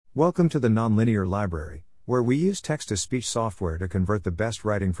Welcome to the Nonlinear Library, where we use text-to-speech software to convert the best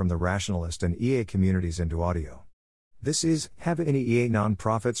writing from the rationalist and EA communities into audio. This is, have any EA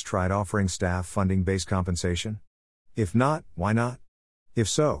nonprofits tried offering staff funding based compensation? If not, why not? If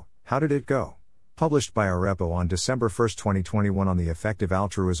so, how did it go? Published by Arepo on December 1, 2021 on the Effective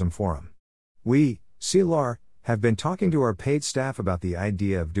Altruism Forum. We, CLR, have been talking to our paid staff about the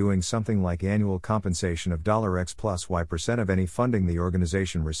idea of doing something like annual compensation of $X plus Y% of any funding the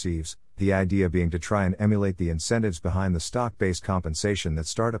organization receives, the idea being to try and emulate the incentives behind the stock-based compensation that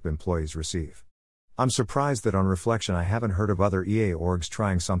startup employees receive. I'm surprised that on reflection I haven't heard of other EA orgs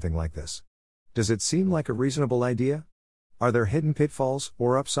trying something like this. Does it seem like a reasonable idea? Are there hidden pitfalls,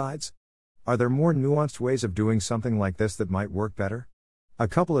 or upsides? Are there more nuanced ways of doing something like this that might work better? A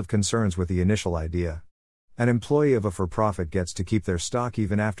couple of concerns with the initial idea. An employee of a for-profit gets to keep their stock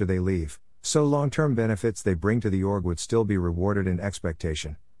even after they leave, so long-term benefits they bring to the org would still be rewarded in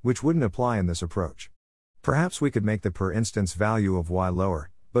expectation, which wouldn't apply in this approach. Perhaps we could make the per-instance value of Y lower,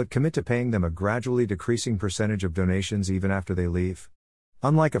 but commit to paying them a gradually decreasing percentage of donations even after they leave.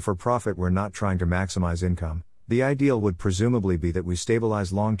 Unlike a for-profit, we're not trying to maximize income. The ideal would presumably be that we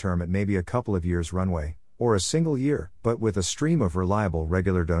stabilize long-term at maybe a couple of years runway, or a single year, but with a stream of reliable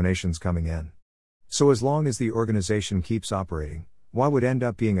regular donations coming in. So as long as the organization keeps operating, Y would end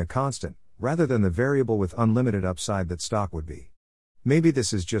up being a constant, rather than the variable with unlimited upside that stock would be. Maybe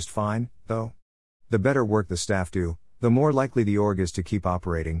this is just fine, though. The better work the staff do, the more likely the org is to keep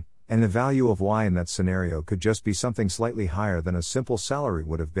operating, and the value of Y in that scenario could just be something slightly higher than a simple salary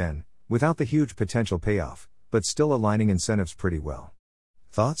would have been, without the huge potential payoff, but still aligning incentives pretty well.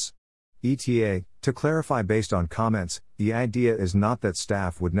 Thoughts? ETA, to clarify based on comments, the idea is not that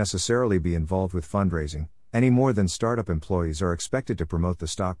staff would necessarily be involved with fundraising, any more than startup employees are expected to promote the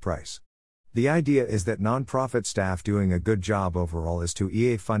stock price. The idea is that nonprofit staff doing a good job overall is to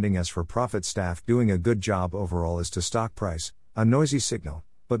EA funding as for-profit staff doing a good job overall is to stock price, a noisy signal,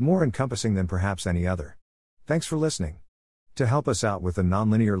 but more encompassing than perhaps any other. Thanks for listening. To help us out with the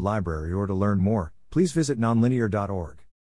Nonlinear Library or to learn more, please visit nonlinear.org.